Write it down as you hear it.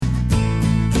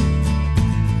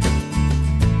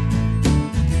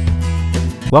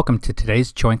Welcome to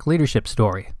today's Choink Leadership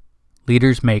Story.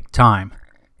 Leaders make time.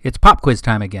 It's pop quiz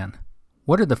time again.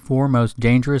 What are the 4 most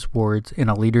dangerous words in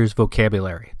a leader's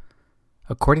vocabulary?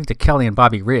 According to Kelly and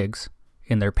Bobby Riggs,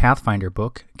 in their Pathfinder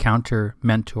book, Counter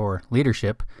Mentor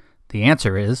Leadership, the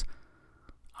answer is,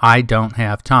 I don't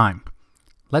have time.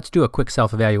 Let's do a quick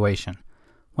self-evaluation.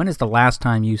 When is the last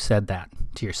time you said that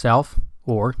to yourself?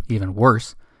 Or, even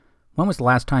worse, when was the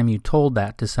last time you told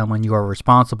that to someone you are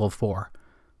responsible for?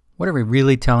 What are we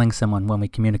really telling someone when we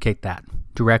communicate that,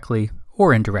 directly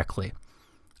or indirectly?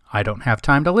 I don't have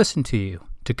time to listen to you,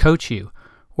 to coach you,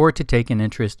 or to take an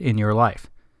interest in your life.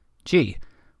 Gee,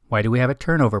 why do we have a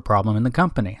turnover problem in the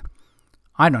company?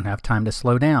 I don't have time to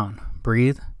slow down,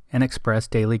 breathe, and express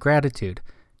daily gratitude.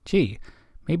 Gee,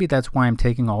 maybe that's why I'm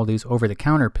taking all these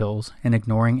over-the-counter pills and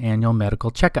ignoring annual medical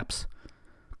checkups.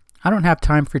 I don't have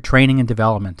time for training and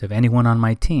development of anyone on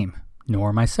my team,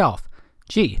 nor myself.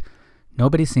 Gee,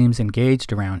 nobody seems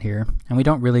engaged around here, and we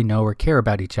don't really know or care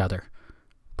about each other.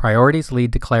 Priorities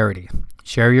lead to clarity.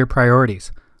 Share your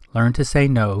priorities. Learn to say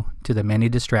no to the many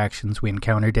distractions we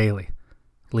encounter daily.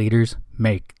 Leaders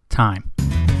make time.